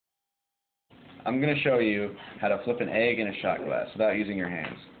I'm going to show you how to flip an egg in a shot glass without using your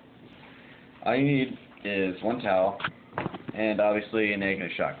hands. All you need is one towel and obviously an egg in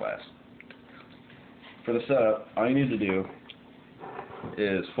a shot glass. For the setup, all you need to do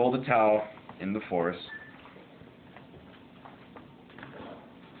is fold the towel in the force.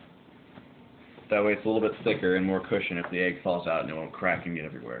 That way it's a little bit thicker and more cushion if the egg falls out and it won't crack and get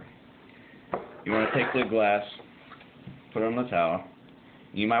everywhere. You want to take the glass, put it on the towel.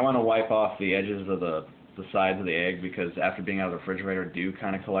 You might want to wipe off the edges of the sides of the egg, because after being out of the refrigerator, dew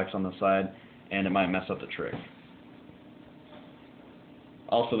kind of collects on the side and it might mess up the trick.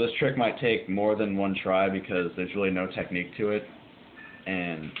 Also, this trick might take more than one try because there's really no technique to it,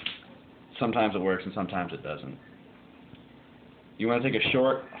 and sometimes it works and sometimes it doesn't. You want to take a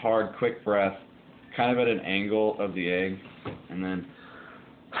short, hard, quick breath, kind of at an angle of the egg, and then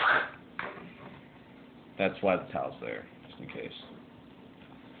that's why the towel's there, just in case.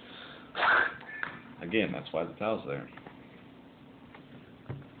 Again, that's why the towel's there.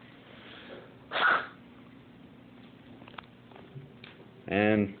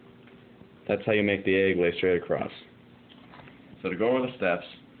 And that's how you make the egg lay straight across. So to go over the steps,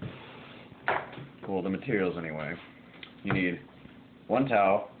 well, the materials anyway, you need one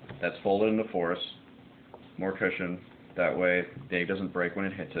towel that's folded into force, more cushion, that way the egg doesn't break when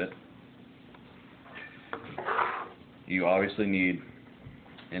it hits it. You obviously need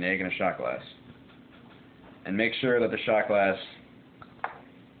an egg in a shot glass. And make sure that the shot glass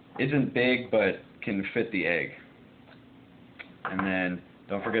isn't big but can fit the egg. And then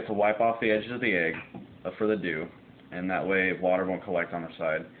don't forget to wipe off the edges of the egg for the dew, and that way water won't collect on the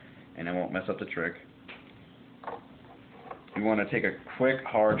side and it won't mess up the trick. You want to take a quick,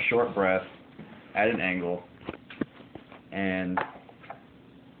 hard, short breath at an angle, and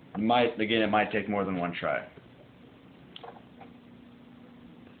it might take more than one try.